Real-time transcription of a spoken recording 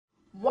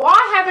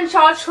Haven't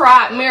y'all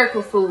tried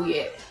miracle food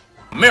yet?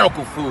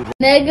 Miracle food.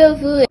 Mega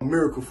food.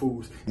 Miracle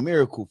foods.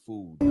 Miracle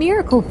food.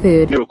 Miracle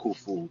food. Miracle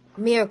food.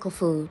 Miracle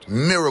food.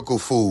 Miracle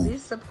food.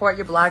 Please support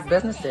your Black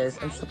businesses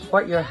and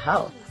support your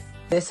health.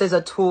 This is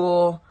a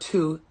tool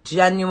to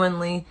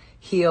genuinely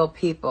heal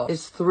people.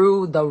 It's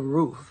through the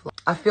roof.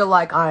 I feel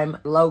like I'm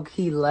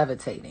low-key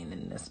levitating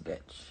in this bitch.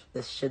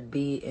 This should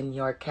be in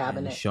your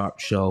cabinet. Sharp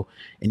show.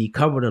 And he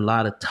covered a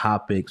lot of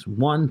topics.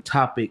 One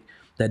topic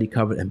that he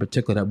covered in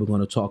particular that we're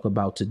going to talk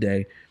about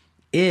today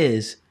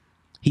is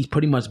he's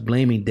pretty much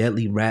blaming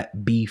deadly rap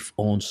beef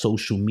on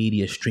social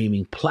media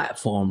streaming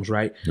platforms,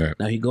 right? Yeah.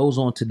 Now, he goes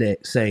on to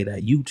say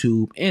that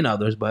YouTube and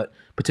others, but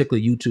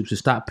particularly YouTube, should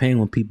stop paying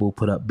when people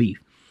put up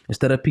beef.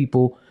 Instead of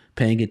people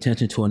paying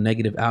attention to a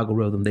negative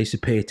algorithm, they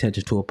should pay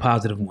attention to a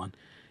positive one.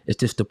 It's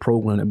just the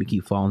program that we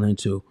keep falling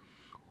into.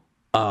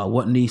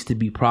 What needs to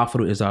be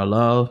profitable is our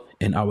love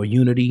and our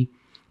unity,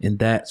 and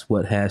that's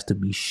what has to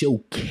be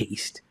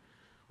showcased.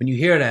 When you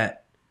hear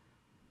that,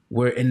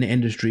 we're in the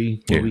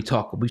industry where we've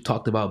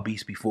talked about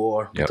beefs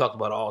before. We talked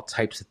about all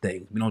types of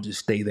things. We don't just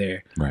stay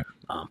there. Right.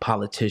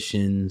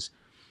 Politicians,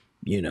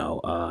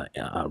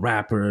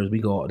 rappers. We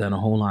go down a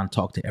whole line and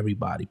talk to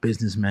everybody.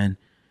 Businessmen.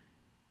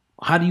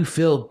 How do you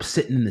feel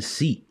sitting in the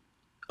seat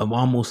of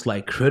almost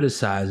like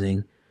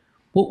criticizing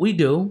what we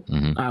do?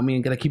 Mm-hmm. I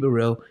mean, gotta keep it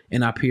real,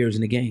 and our peers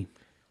in the game.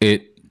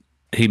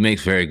 He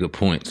makes very good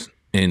points.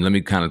 And let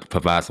me kind of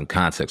provide some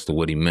context to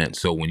what he meant.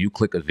 So when you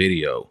click a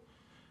video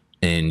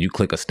and you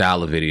click a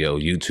style of video,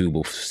 YouTube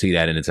will see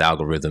that in its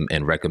algorithm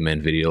and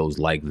recommend videos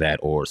like that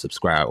or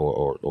subscribe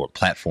or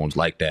platforms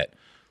like that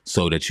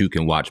so that you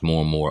can watch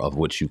more and more of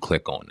what you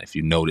click on. If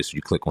you notice,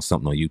 you click on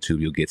something on YouTube,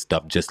 you'll get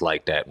stuff just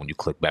like that when you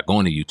click back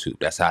on to YouTube.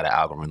 That's how the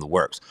algorithm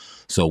works.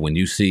 So when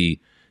you see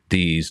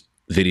these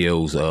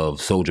videos of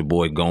Soulja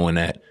Boy going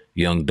at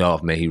Young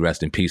Dolph, may he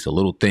rest in peace, or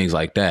little things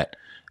like that,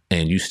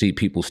 and you see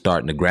people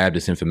starting to grab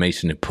this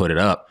information and put it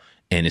up,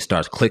 and it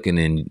starts clicking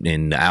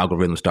and the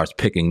algorithm starts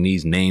picking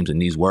these names and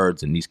these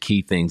words and these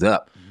key things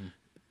up,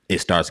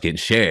 it starts getting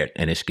shared,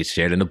 and it gets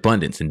shared in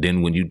abundance. And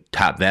then when you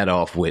top that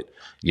off with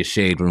your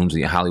Shade Rooms and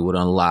your Hollywood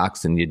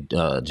Unlocks and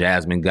your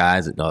Jasmine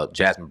guys,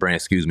 Jasmine brand,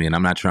 excuse me, and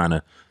I'm not trying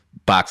to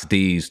box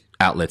these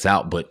outlets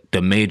out, but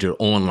the major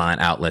online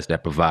outlets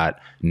that provide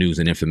news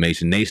and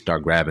information, they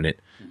start grabbing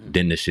it,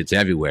 then the shit's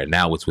everywhere.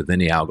 Now it's within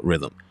the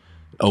algorithm.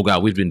 Oh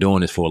God, we've been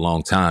doing this for a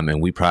long time,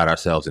 and we pride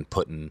ourselves in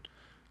putting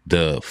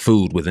the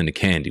food within the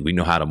candy. We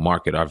know how to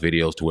market our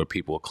videos to where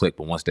people will click,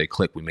 but once they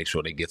click, we make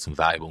sure they get some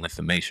valuable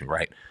information,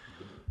 right?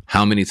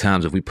 How many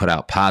times have we put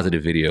out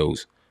positive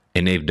videos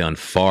and they've done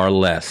far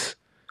less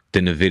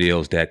than the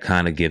videos that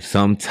kind of give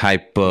some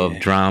type of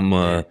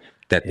drama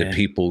that the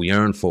people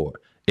yearn for?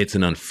 It's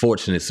an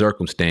unfortunate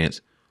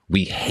circumstance.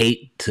 We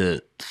hate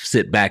to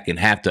sit back and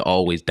have to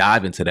always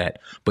dive into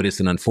that, but it's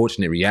an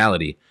unfortunate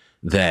reality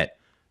that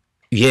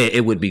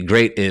it would be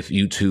great if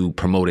YouTube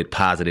promoted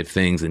positive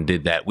things and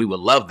did that. We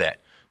would love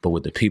that. But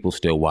would the people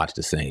still watch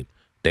the same?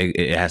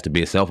 It has to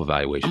be a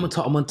self-evaluation. I'm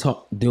gonna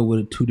deal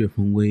with it two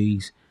different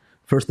ways.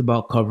 First,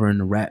 about covering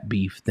the rap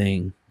beef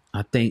thing.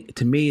 I think,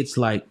 to me, it's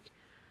like,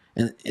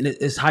 and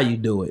it's how you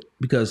do it.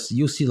 Because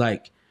you'll see,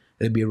 like,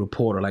 there'd be a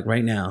reporter, like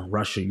right now,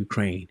 Russia,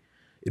 Ukraine.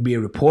 It'd be a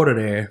reporter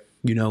there,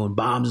 and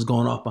bombs is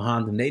going off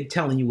behind them. They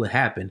telling you what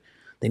happened.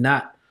 They're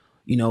not,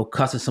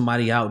 cussing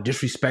somebody out,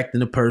 disrespecting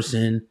the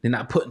person. They're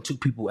not putting two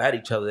people at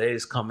each other. They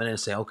just come in and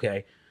say,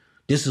 okay,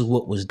 this is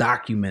what was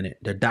documented.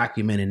 They're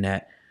documenting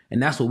that.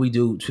 And that's what we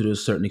do to a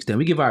certain extent.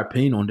 We give our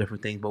opinion on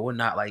different things, but we're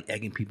not like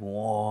egging people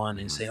on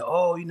and saying,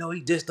 oh, he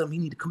dissed him. He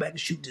need to come back and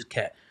shoot this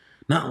cat.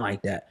 Nothing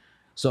like that.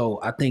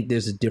 So I think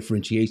there's a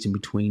differentiation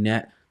between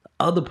that. The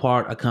other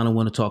part I kind of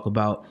want to talk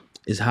about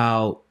is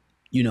how,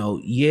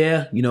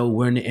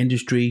 we're in the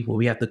industry where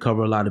we have to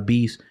cover a lot of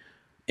beefs.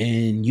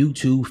 And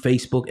YouTube,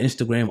 Facebook,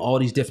 Instagram, all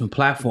these different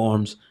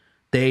platforms,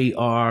 they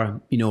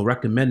are,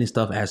 recommending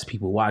stuff as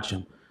people watch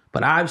them.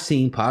 But I've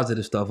seen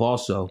positive stuff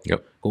also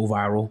go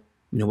viral.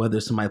 Whether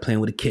it's somebody playing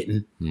with a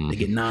kitten, they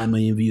get 9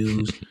 million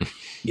views,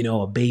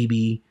 a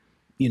baby,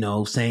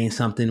 saying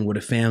something where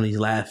the family's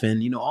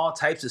laughing, all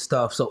types of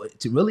stuff. So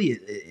it's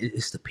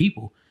the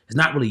people. It's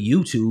not really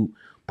YouTube.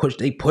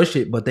 They push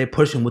it, but they're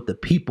pushing what the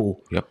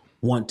people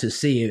want to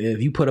see.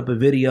 If you put up a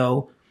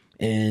video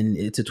and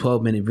it's a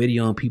 12-minute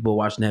video and people are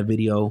watching that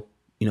video,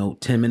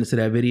 10 minutes of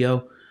that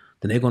video,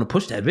 then they're going to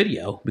push that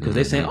video because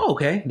they're saying, oh,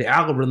 okay, the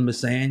algorithm is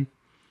saying,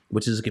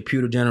 which is a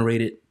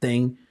computer-generated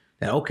thing,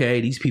 that, okay,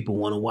 these people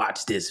want to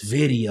watch this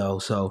video,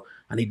 so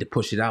I need to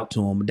push it out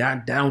to them.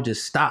 That don't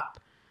just stop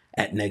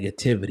at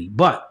negativity.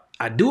 But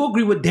I do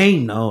agree with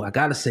Dame, though. I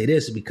got to say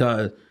this,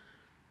 because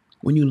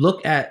when you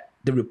look at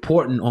the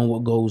reporting on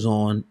what goes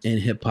on in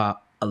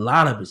hip-hop, a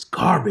lot of it's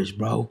garbage,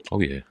 bro. Oh,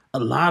 yeah. A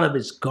lot of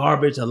it's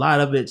garbage. A lot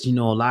of it's, a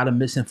lot of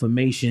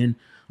misinformation.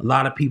 A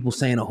lot of people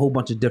saying a whole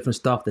bunch of different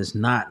stuff that's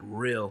not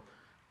real.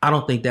 I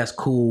don't think that's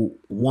cool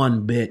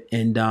one bit.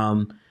 And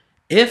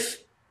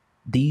if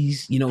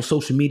these,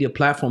 social media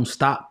platforms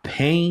stop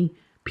paying,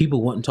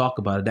 people wouldn't talk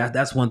about it.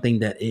 That's one thing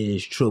that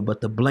is true.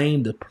 But to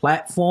blame the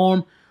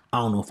platform, I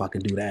don't know if I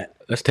can do that.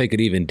 Let's take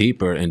it even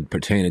deeper and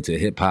pertaining to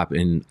hip hop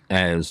in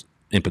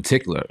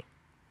particular,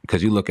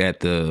 because you look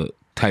at the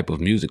type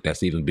of music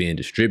that's even being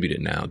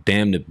distributed now.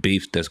 Damn the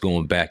beef that's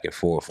going back and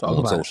forth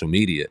on social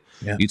media.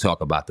 Yeah. You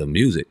talk about the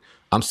music.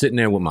 I'm sitting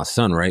there with my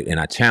son, right? And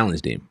I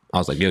challenged him. I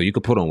was like, yo, you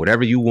can put on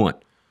whatever you want,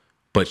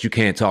 but you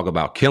can't talk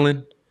about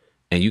killing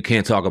and you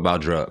can't talk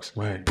about drugs.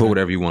 Right. Put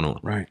whatever you want on.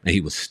 Right. And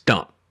he was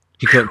stumped.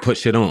 He couldn't put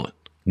shit on.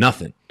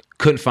 Nothing.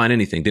 Couldn't find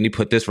anything. Then he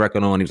put this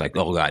record on. He was like,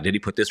 oh God. Did he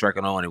put this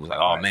record on? It was like,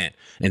 oh man.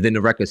 And then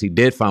the records he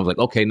did find was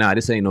like, okay, nah,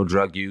 this ain't no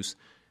drug use.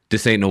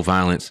 This ain't no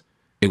violence.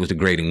 It was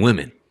degrading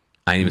women.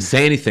 I didn't even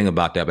say anything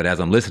about that, but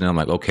as I'm listening, I'm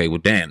like, okay, well,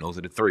 damn, those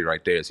are the three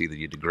right there. It's either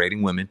you're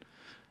degrading women,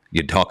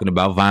 you're talking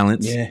about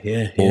violence,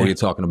 or you're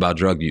talking about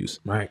drug use.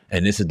 Right.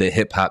 And this is the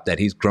hip hop that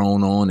he's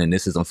grown on, and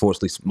this is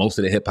unfortunately most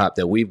of the hip hop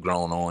that we've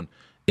grown on.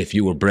 If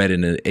you were bred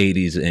in the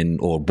 80s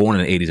or born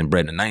in the 80s and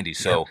bred in the 90s,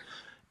 so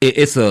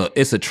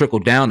it's a trickle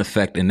down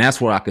effect, and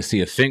that's where I could see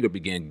a finger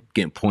begin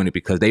getting pointed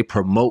because they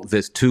promote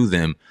this to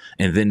them,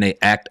 and then they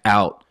act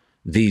out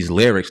these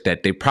lyrics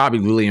that they probably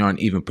really aren't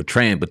even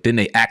portraying, but then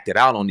they act it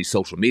out on these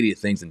social media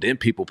things, and then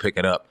people pick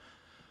it up.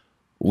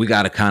 We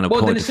got to kind of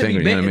point the finger.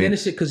 You know what I mean?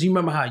 Because you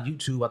remember how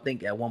YouTube, I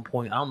think at one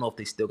point, I don't know if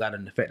they still got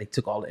it in effect, they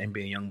took all the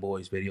NBA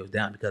YoungBoys videos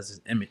down because of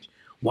his image.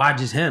 Why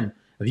just him?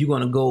 If you're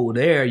going to go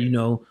there, you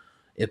know,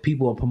 if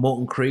people are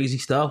promoting crazy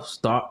stuff,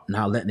 start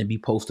now letting it be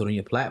posted on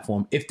your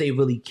platform. If they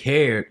really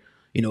cared,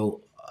 you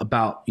know,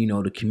 about, you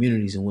know, the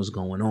communities and what's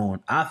going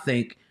on. I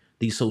think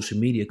these social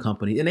media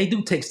companies, and they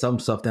do take some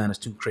stuff down that's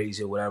too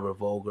crazy or whatever,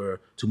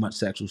 vulgar, too much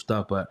sexual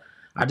stuff, but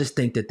I just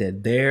think that they're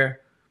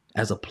there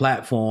as a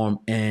platform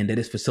and that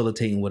it's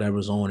facilitating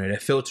whatever's on there. They're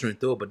filtering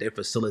through it, but they're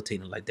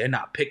facilitating. Like, they're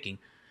not picking,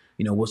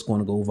 you know, what's going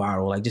to go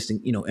viral. Like, just,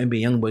 you know,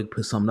 NBA YoungBoy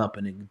put something up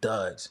and it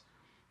does.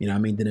 You know what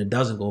I mean? Then it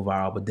doesn't go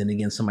viral, but then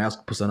again, somebody else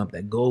put something up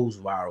that goes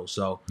viral.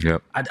 So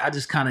I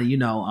just kind of, you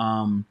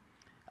know,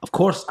 of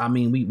course, I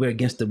mean, we're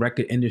against the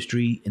record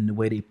industry and the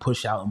way they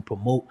push out and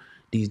promote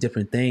these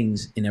different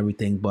things and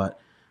everything, but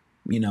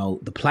you know,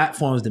 the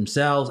platforms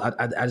themselves,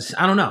 I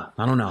don't know,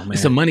 man.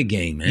 It's a money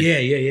game, man.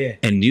 Yeah.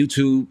 And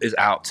YouTube is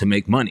out to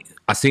make money.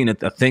 I seen a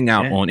thing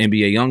out on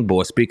NBA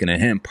YoungBoy. Speaking of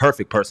him,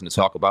 perfect person to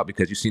talk about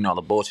because you've seen all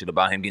the bullshit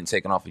about him getting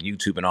taken off of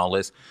YouTube and all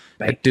this.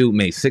 That dude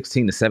made $16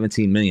 to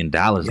 $17 million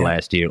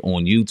last year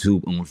on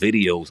YouTube on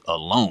videos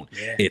alone.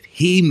 Yeah. If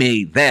he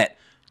made that,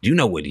 do you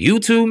know what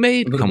YouTube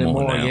made? Come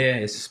on now. Yeah,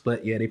 it's a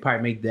split. Yeah, they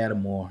probably make that or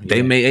more. Yeah.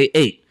 They made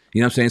 8. You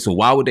know what I'm saying? So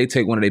why would they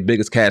take one of their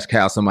biggest cash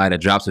cows, somebody that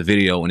drops a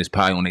video and it's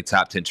probably on their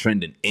top 10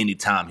 trending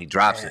anytime he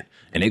drops it,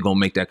 and they're going to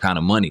make that kind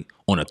of money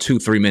on a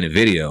 2-3 minute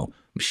video?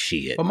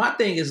 Shit. But my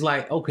thing is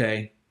like,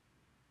 okay,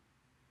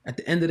 at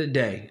the end of the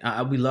day,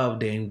 we love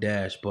Dame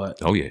Dash, but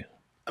oh yeah,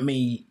 I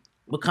mean,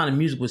 what kind of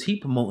music was he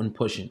promoting and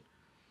pushing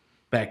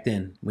back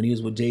then when he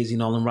was with Jay-Z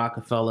and all in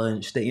Rockefeller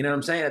and State? You know what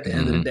I'm saying? At the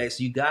end of the day,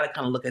 so you got to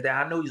kind of look at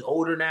that. I know he's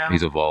older now.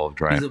 He's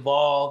evolved, right? He's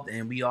evolved,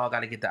 and we all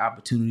got to get the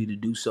opportunity to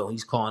do so.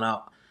 He's calling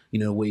out, you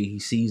know, the way he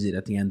sees it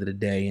at the end of the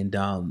day. And,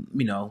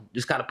 you know,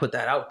 just got to put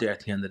that out there at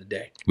the end of the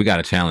day. We got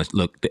to challenge.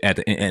 Look, at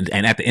the end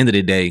of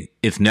the day,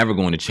 it's never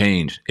going to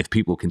change if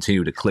people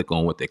continue to click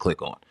on what they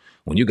click on.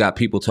 When you got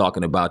people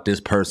talking about this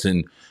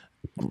person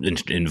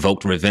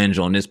invoked revenge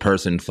on this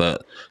person for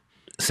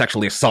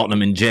sexually assaulting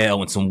them in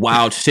jail and some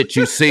wild shit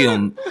you see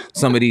on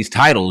some of these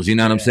titles, you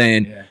know what I'm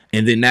saying? Yeah.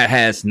 And then that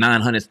has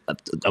 900,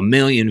 a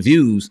million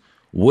views.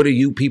 What are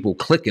you people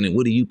clicking and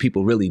what are you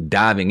people really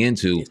diving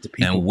into?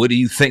 And what do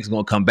you think is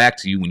going to come back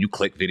to you when you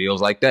click videos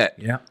like that?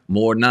 Yeah.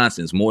 More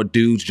nonsense, more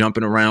dudes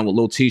jumping around with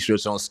little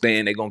t-shirts on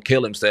stand. They're going to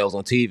kill themselves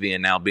on TV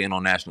and now being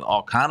on national,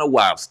 all kind of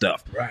wild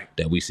stuff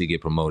that we see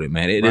get promoted,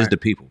 man. It is the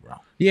people, bro.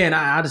 Yeah, and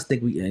I just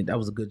think that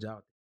was a good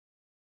job.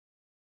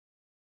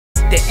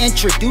 To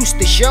introduce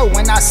the show,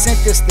 when I sent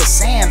this to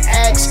Sam,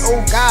 asked,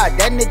 oh God,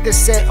 that nigga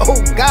said,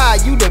 oh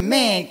God, you the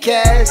man,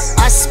 Cass.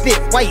 I spit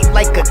white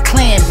like a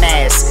clan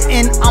mask,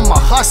 and I'm a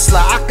hustler.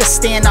 I could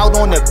stand out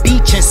on the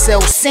beach and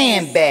sell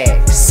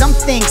sandbags. Some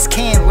things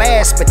can't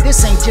last, but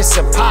this ain't just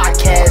a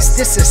podcast.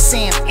 This is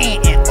Sam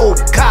Ant and oh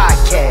God,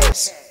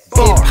 Cass.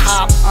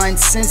 Hip-hop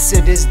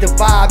uncensored is the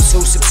vibe,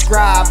 so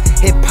subscribe.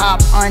 Hip-hop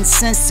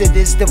uncensored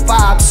is the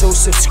vibe, so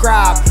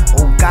subscribe.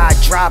 Oh God,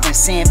 driving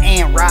Sam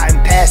and riding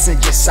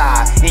passenger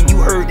side, and you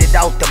heard it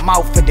out the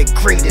mouth of the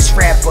greatest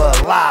rapper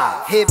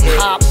alive.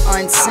 Hip-hop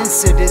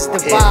uncensored is the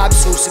vibe,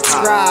 so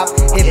subscribe.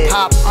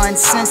 Hip-hop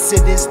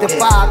uncensored is the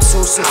vibe,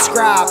 so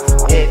subscribe.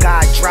 Oh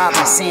God,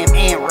 driving Sam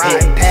and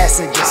riding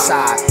passenger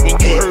side,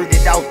 and you heard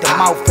it out the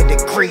mouth of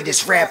the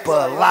greatest rapper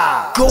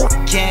alive. Go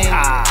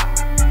gang.